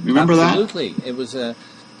test them. Remember that? Absolutely. It was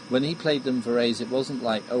when he played them Varese, it wasn't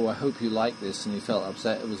like, oh, I hope you like this, and he felt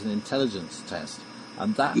upset. It was an intelligence test.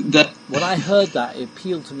 And that when I heard that, it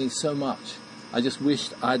appealed to me so much. I just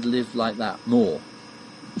wished I'd lived like that more.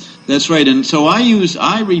 That's right, and so I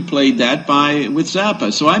replayed that with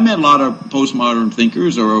Zappa. So I met a lot of postmodern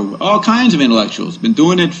thinkers or all kinds of intellectuals. Been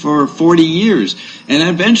doing it for 40 years, and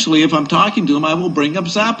eventually, if I'm talking to them, I will bring up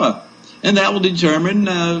Zappa, and that will determine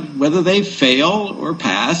whether they fail or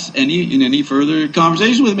pass in any further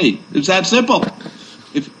conversation with me. It's that simple.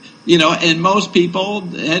 And most people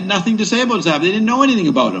had nothing to say about Zappa. They didn't know anything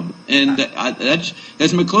about him. And that's,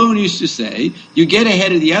 as McLuhan used to say, you get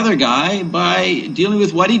ahead of the other guy by dealing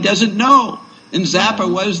with what he doesn't know. And Zappa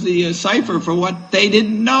was the cipher for what they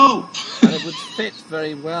didn't know. And it would fit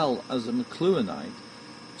very well as a McLuhanite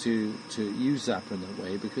to use Zappa in that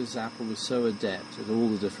way, because Zappa was so adept at all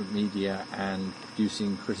the different media and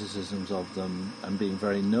producing criticisms of them and being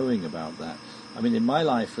very knowing about that. In my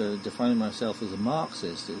life, defining myself as a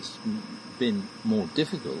Marxist, it's been more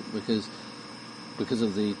difficult because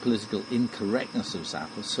of the political incorrectness of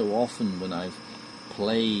Zappa. So often when I've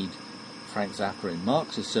played Frank Zappa in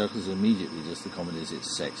Marxist circles, immediately just the comment is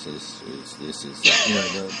it's sexist, it's this, it's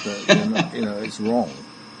that, it's wrong.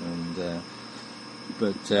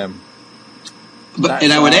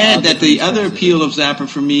 And I would add that the other appeal of Zappa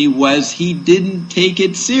for me was he didn't take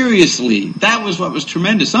it seriously. That was what was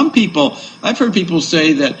tremendous. I've heard people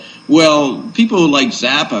say that, well, people who liked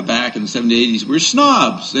Zappa back in the 70s, 80s were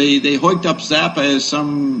snobs. They hoiked up Zappa as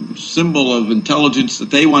some symbol of intelligence that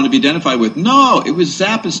they wanted to be identified with. No, it was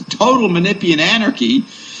Zappa's total manipulation anarchy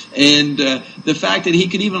And the fact that he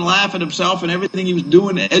could even laugh at himself and everything he was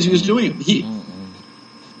doing as he was doing it.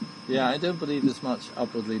 Yeah, I don't believe there's much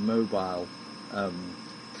upwardly mobile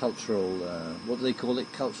cultural, what do they call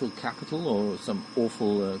it, cultural capital, or some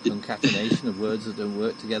awful concatenation of words that don't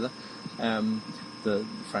work together, that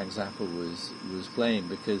Frank Zappa was playing,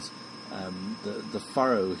 because the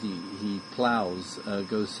furrow he plows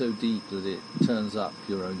goes so deep that it turns up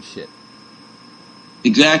your own shit.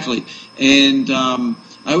 Exactly. And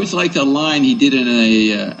I always liked a line he did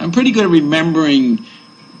in I'm pretty good at remembering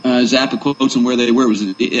Zappa quotes and where they were. It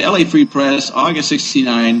was the LA Free Press, August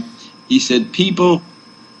 1969. He said, people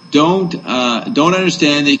don't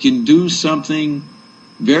understand they can do something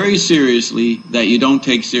very seriously that you don't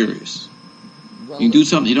take serious. Well, you can do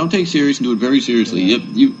something you don't take serious and do it very seriously.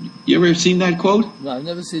 Yeah. You ever seen that quote? No, I've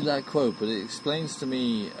never seen that quote, but it explains to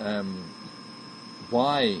me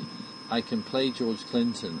why I can play George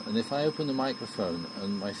Clinton, and if I open the microphone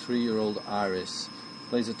and my 3-year-old Iris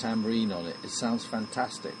plays a tambourine on it, it sounds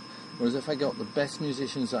fantastic. Whereas if I got the best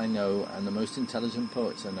musicians I know and the most intelligent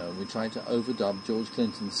poets I know, and we tried to overdub George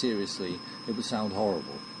Clinton seriously, it would sound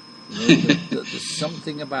horrible. You know, there's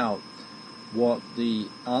something about what the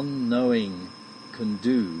unknowing can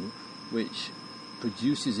do, which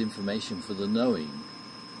produces information for the knowing,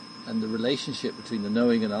 and the relationship between the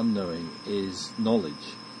knowing and unknowing is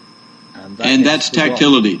knowledge. And that's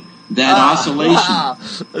tactility, that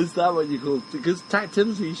oscillation. Is that what you call it? Because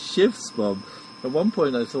tactility shifts, Bob. At one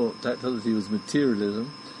point I thought tactility was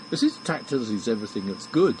materialism. This is tactility is everything that's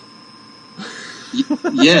good.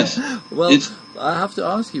 Yes. Well, I have to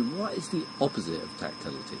ask you, what is the opposite of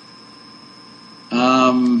tactility?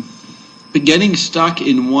 Getting stuck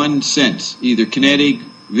in one sense, either kinetic,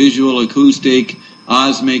 visual, acoustic,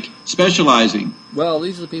 osmic, specializing. Well,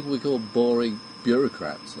 these are the people we call boring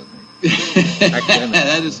bureaucrats, I think.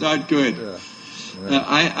 That is not good. Yeah. Yeah.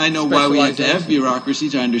 I know why we have to have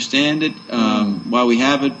bureaucracies. I understand it, why we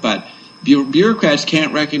have it, but bureaucrats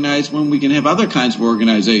can't recognize when we can have other kinds of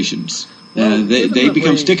organizations. Well, they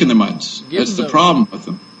become stick in the muds. That's the problem with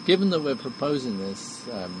them. Given that we're proposing this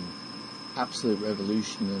absolute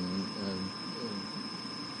revolution and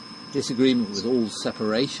disagreement with all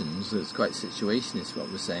separations, it's quite situationist what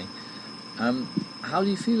we're saying, how do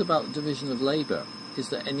you feel about division of labour? Is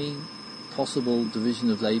there any possible division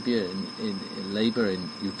of labour in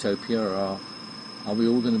utopia, or are we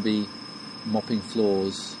all going to be mopping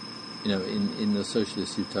floors, in the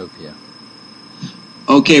socialist utopia?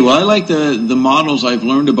 Okay, well, I like the models I've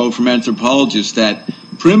learned about from anthropologists that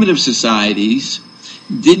primitive societies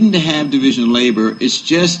didn't have division of labor. It's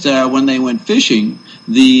just when they went fishing,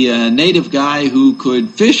 the native guy who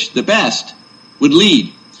could fish the best would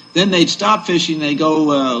lead. Then they'd stop fishing, they'd go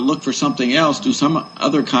look for something else, do some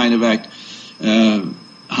other kind of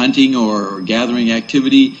hunting or gathering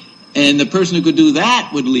activity, and the person who could do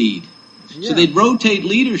that would lead. Yeah. So they'd rotate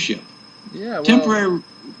leadership, temporary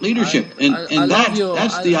leadership,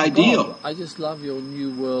 that's the ideal. Bob, I just love your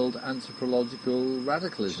New World anthropological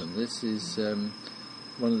radicalism. This is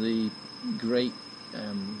one of the great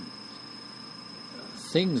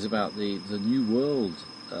things about the New World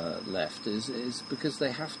left is because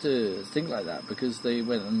they have to think like that, because they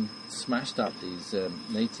went and smashed up these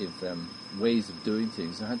native ways of doing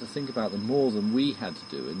things and had to think about them more than we had to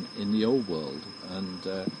do in the old world.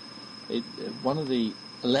 And one of the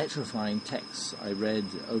electrifying texts I read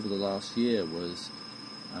over the last year was,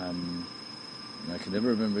 I can never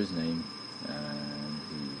remember his name,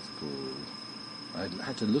 he's called, I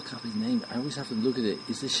had to look up his name. I always have to look at it.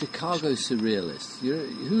 It's the Chicago Surrealist.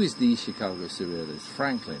 Who is the Chicago Surrealist?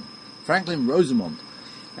 Franklin Rosamond.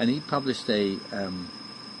 And he published a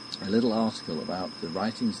little article about the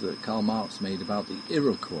writings that Karl Marx made about the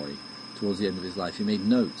Iroquois towards the end of his life. He made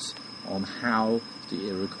notes on how the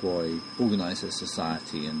Iroquois organized their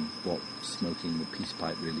society and what smoking the peace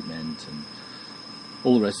pipe really meant and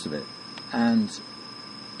all the rest of it. And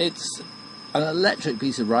it's an electric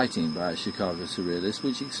piece of writing by a Chicago Surrealist,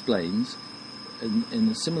 which explains, in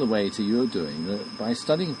a similar way to you're doing, that by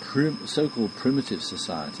studying so-called primitive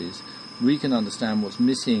societies, we can understand what's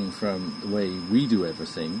missing from the way we do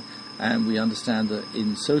everything, and we understand that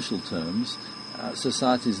in social terms,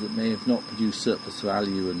 societies that may have not produced surplus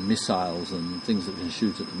value and missiles and things that can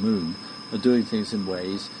shoot at the moon are doing things in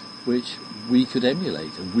ways which we could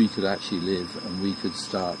emulate, and we could actually live, and we could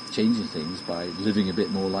start changing things by living a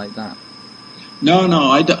bit more like that. No,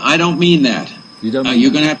 I don't mean that. You don't mean you're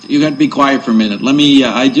going to have to be quiet for a minute. Let me.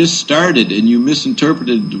 I just started, and you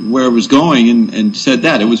misinterpreted where I was going and said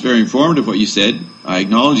that. It was very informative what you said. I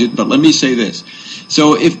acknowledge it, but let me say this.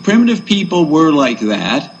 So, if primitive people were like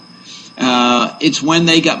that, It's when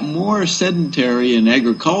they got more sedentary and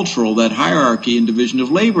agricultural that hierarchy and division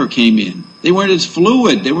of labor came in. They weren't as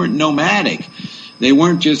fluid. They weren't nomadic. They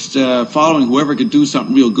weren't just following whoever could do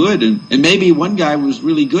something real good. And maybe one guy was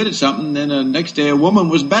really good at something, then the next day a woman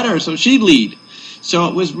was better, so she'd lead. So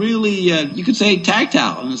it was really, you could say,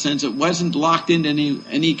 tactile in the sense it wasn't locked into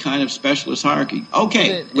any kind of specialist hierarchy.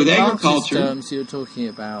 Okay, with agriculture... In terms, you're talking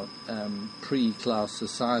about pre-class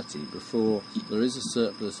society, before there is a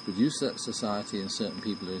surplus producer society and certain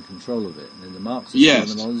people are in control of it. And in the Marxist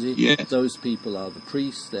terminology, those people are the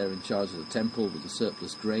priests, they're in charge of the temple with the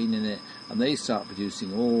surplus grain in it, and they start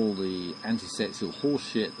producing all the anti-sexual horse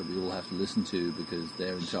shit that we all have to listen to because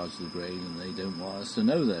they're in charge of the grain and they don't want us to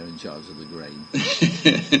know they're in charge of the grain.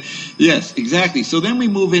 Yes, exactly. So then we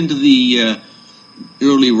move into the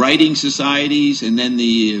early writing societies, and then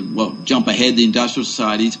jump ahead, the industrial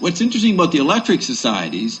societies. What's interesting about the electric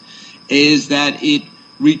societies is that it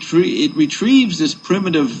retrieves this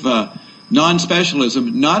primitive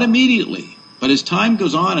non-specialism, not immediately, but as time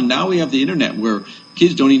goes on, and now we have the internet where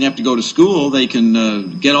kids don't even have to go to school, they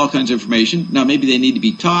can get all kinds of information. Now maybe they need to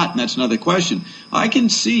be taught, and that's another question. I can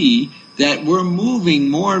see that we're moving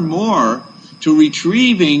more and more to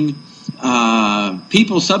retrieving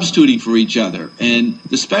people substituting for each other, and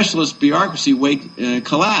the specialist bureaucracy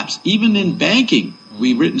collapse. Even in banking,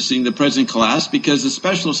 we're witnessing the present collapse because the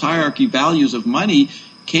specialist hierarchy values of money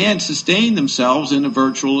can't sustain themselves in a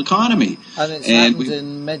virtual economy. And it's happened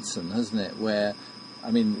in medicine, hasn't it, where,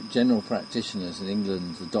 I mean, general practitioners in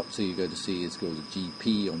England, the doctor you go to see is called a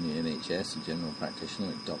GP on the NHS, a general practitioner,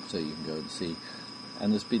 a doctor you can go to see.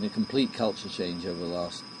 And there's been a complete culture change over the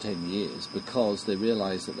last 10 years because they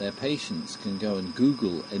realise that their patients can go and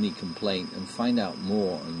Google any complaint and find out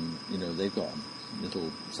more. And, you know, they've got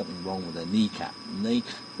something wrong with their kneecap. And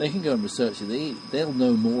they can go and research it. They'll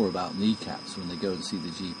know more about kneecaps when they go and see the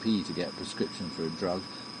GP to get a prescription for a drug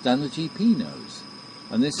than the GP knows.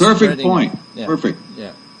 And this Perfect point. Yeah, Perfect.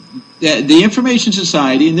 Yeah. The information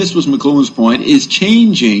society, and this was McLuhan's point, is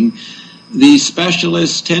changing the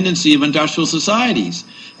specialist tendency of industrial societies.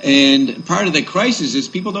 And part of the crisis is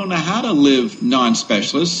people don't know how to live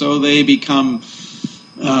non-specialists, so they become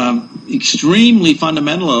extremely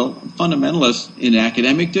fundamentalist in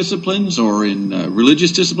academic disciplines or in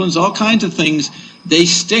religious disciplines, all kinds of things. They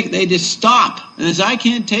just stop. And they say, I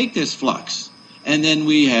can't take this flux. And then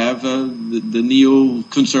we have the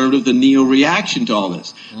neoconservative, the neo-reaction to all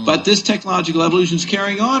this. But this technological evolution is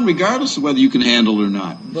carrying on regardless of whether you can handle it or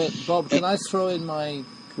not. But, Bob, can I throw in my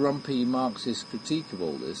grumpy Marxist critique of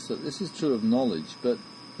all this, that this is true of knowledge, but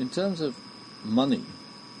in terms of money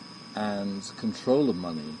and control of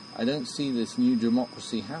money, I don't see this new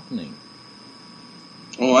democracy happening.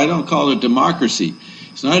 Oh, I don't call it democracy.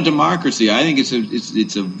 It's not a democracy. I think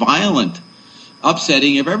it's a violent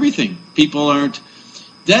upsetting of everything. People aren't.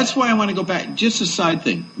 That's why I want to go back. Just a side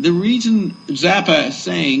thing. The reason Zappa is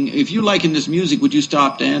saying, if you're liking this music, would you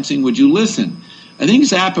stop dancing? Would you listen? I think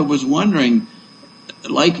Zappa was wondering,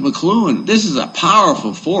 like McLuhan, this is a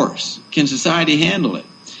powerful force. Can society handle it?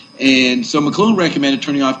 And so McLuhan recommended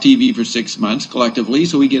turning off TV for 6 months collectively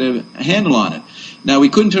so we get a handle on it. Now, we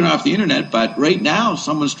couldn't turn off the internet, but right now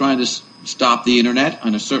someone's trying to stop the internet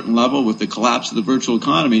on a certain level with the collapse of the virtual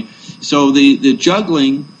economy. So the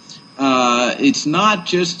juggling, it's not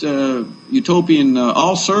just utopian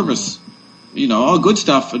all service, all good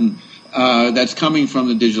stuff and that's coming from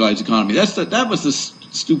the digitalized economy. That was the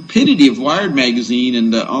stupidity of Wired magazine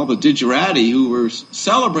and all the digerati who were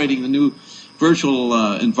celebrating the new virtual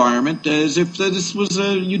environment as if this was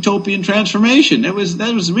a utopian transformation. That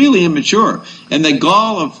was really immature. And the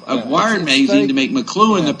gall of Wired magazine to make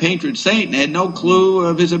McLuhan the patron saint and had no clue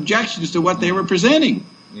of his objections to what they were presenting.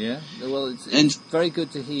 Yeah, well, it's very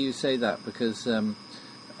good to hear you say that because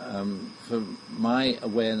for my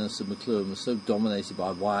awareness of McLuhan was so dominated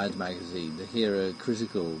by Wired magazine, to hear a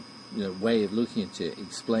critical way of looking at it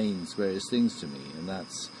explains various things to me, and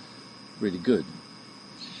that's really good.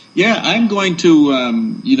 Yeah, I'm going to,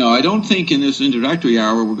 I don't think in this introductory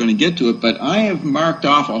hour we're going to get to it, but I have marked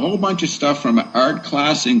off a whole bunch of stuff from art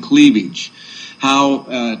class and cleavage.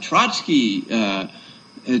 How Trotsky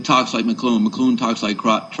talks like McLuhan, McLuhan talks like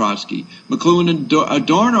Trotsky. McLuhan and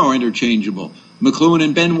Adorno are interchangeable. McLuhan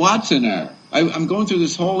and Ben Watson are. I'm going through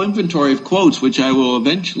this whole inventory of quotes, which I will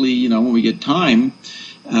eventually, when we get time,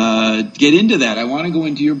 get into that. I want to go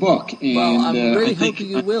into your book. And, well, I'm really hoping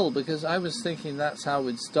you will, because I was thinking that's how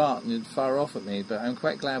we'd start and it'd fire off at me, but I'm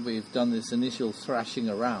quite glad we've done this initial thrashing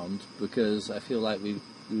around, because I feel like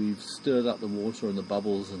we've stirred up the water and the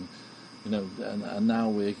bubbles, and and now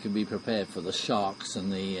we can be prepared for the sharks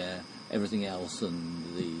and the everything else, and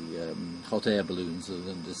the hot air balloons that are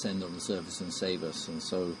going to descend on the surface and save us. And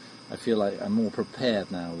so I feel like I'm more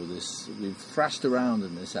prepared now with this. We've thrashed around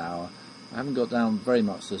in this hour. I haven't got down very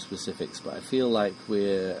much to specifics, but I feel like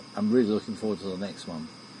I'm really looking forward to the next one.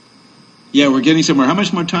 Yeah, we're getting somewhere. How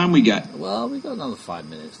much more time we got? Well, we've got another 5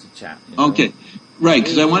 minutes to chat. You know? Okay, right,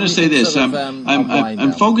 because I want to say this.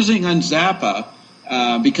 I'm focusing on Zappa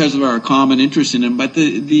because of our common interest in him, but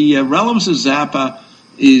the relevance of Zappa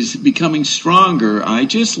is becoming stronger. I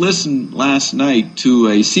just listened last night to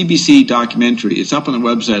a CBC documentary. It's up on the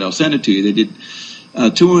website. I'll send it to you. They did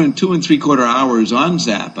 2 and 3/4 hours on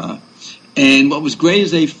Zappa. And what was great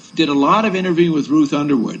is they did a lot of interviewing with Ruth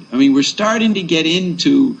Underwood. I mean, we're starting to get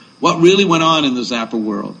into what really went on in the Zappa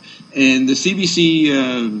world. And the CBC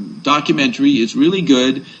documentary is really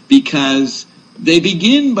good because they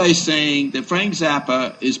begin by saying that Frank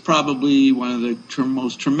Zappa is probably one of the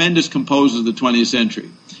most tremendous composers of the 20th century.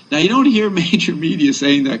 Now, you don't hear major media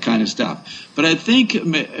saying that kind of stuff, but I think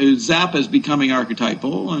Zappa is becoming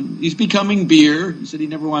archetypal, and he's becoming beer. He said he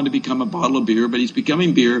never wanted to become a bottle of beer, but he's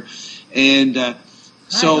becoming beer. And a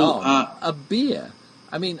beer?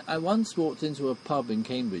 I mean, I once walked into a pub in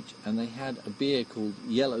Cambridge, and they had a beer called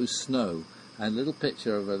Yellow Snow, and a little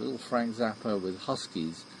picture of a little Frank Zappa with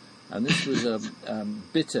huskies. And this was a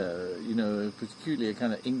bitter, a peculiar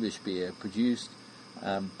kind of English beer produced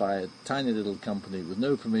by a tiny little company with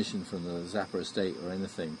no permission from the Zappa estate or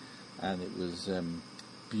anything. And it was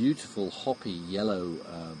beautiful, hoppy, yellow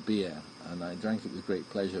beer. And I drank it with great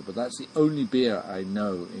pleasure. But that's the only beer I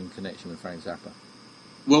know in connection with Frank Zappa.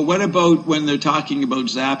 Well, what about when they're talking about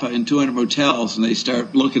Zappa in 200 Motels and they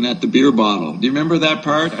start looking at the beer bottle? Do you remember that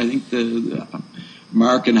part? I think the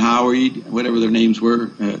Mark and Howard, whatever their names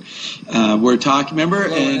were talking, remember?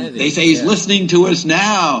 And they say he's listening to us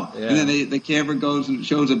now. Yeah. And then the camera goes and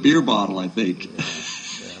shows a beer bottle, I think.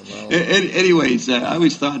 Anyways, I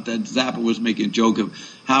always thought that Zappa was making a joke of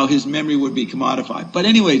how his memory would be commodified. But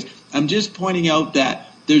anyways, I'm just pointing out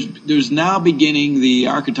that there's now beginning the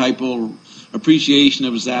archetypal appreciation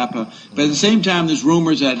of Zappa. But at the same time, there's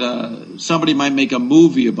rumors that somebody might make a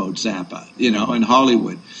movie about Zappa, in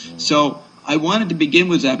Hollywood. So I wanted to begin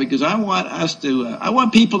with Zappa because I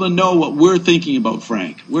want people to know what we're thinking about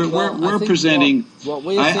Frank. We're presenting.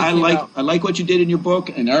 I like what you did in your book,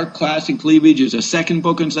 and Art, Class, and Cleavage is a second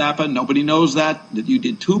book on Zappa. Nobody knows that you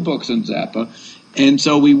did 2 books on Zappa, and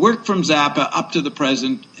so we work from Zappa up to the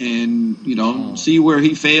present, and see where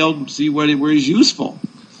he failed, see where he's useful.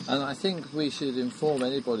 And I think we should inform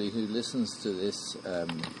anybody who listens to this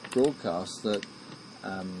broadcast that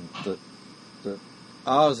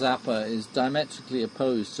our Zappa is diametrically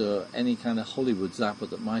opposed to any kind of Hollywood Zappa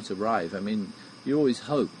that might arrive. I mean, you always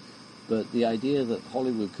hope, but the idea that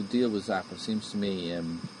Hollywood could deal with Zappa seems to me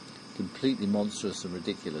completely monstrous and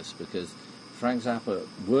ridiculous, because Frank Zappa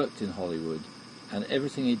worked in Hollywood, and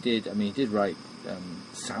everything he did, I mean, he did write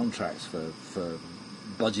soundtracks for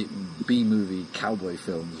budget B-movie cowboy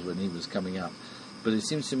films when he was coming up, but it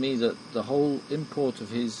seems to me that the whole import of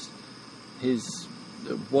his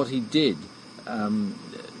what he did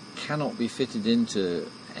cannot be fitted into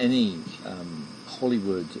any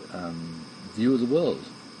Hollywood view of the world.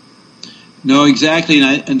 No, exactly,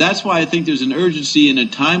 and that's why I think there's an urgency and a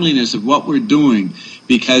timeliness of what we're doing,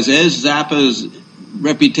 because as Zappa's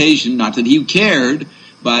reputation, not that he cared,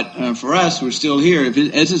 but for us, we're still here.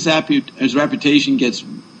 As his reputation gets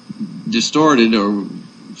distorted or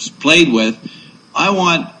played with, I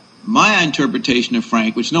want my interpretation of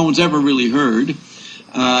Frank, which no one's ever really heard.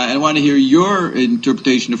 I want to hear your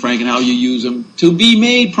interpretation of Frank and how you use him to be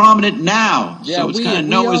made prominent now. Yeah, so it's kind of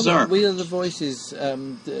Noah's Ark. We are the voices. We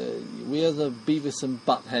are the Beavis and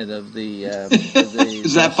Butthead of the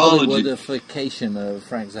Hollywoodification of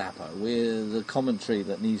Frank Zappa. We're the commentary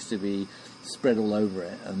that needs to be spread all over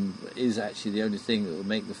it, and is actually the only thing that will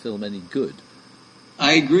make the film any good.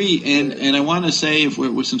 I agree, and I want to say,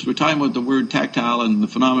 since we're talking about the word tactile and the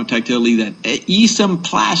phenomenon of tactility, that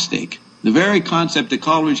esemplastic, the very concept that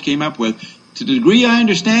Coleridge came up with, to the degree I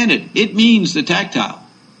understand it, it means the tactile.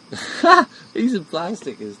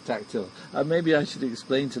 Esemplastic is tactile. Maybe I should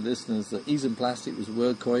explain to listeners that esemplastic was a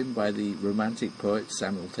word coined by the Romantic poet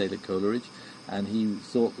Samuel Taylor Coleridge, and he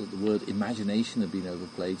thought that the word imagination had been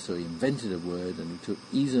overplayed, so he invented a word, and he took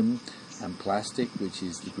esem and plastic, which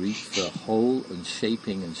is the Greek for whole, and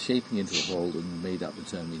shaping into a whole, and made up the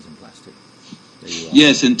term esemplastic. There you are.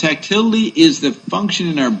 Yes, and tactility is the function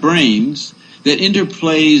in our brains that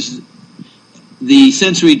interplays the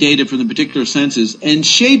sensory data from the particular senses and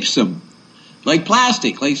shapes them, like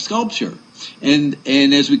plastic, like sculpture. And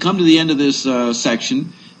as we come to the end of this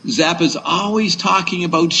section, Zappa's always talking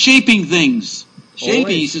about shaping things. Shaping, he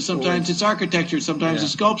Always, says sometimes always. it's architecture, sometimes Yeah.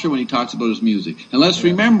 it's sculpture when he talks about his music. And let's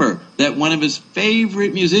remember that one of his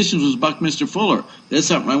favorite musicians was Buckminster Fuller. That's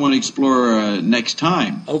something I want to explore next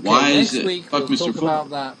time. Okay, Why next is it week we'll Buckminster talk Fuller? about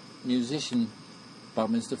that musician,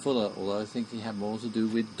 Buckminster Fuller, although I think he had more to do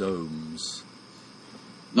with domes.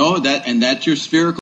 No, that's your spherical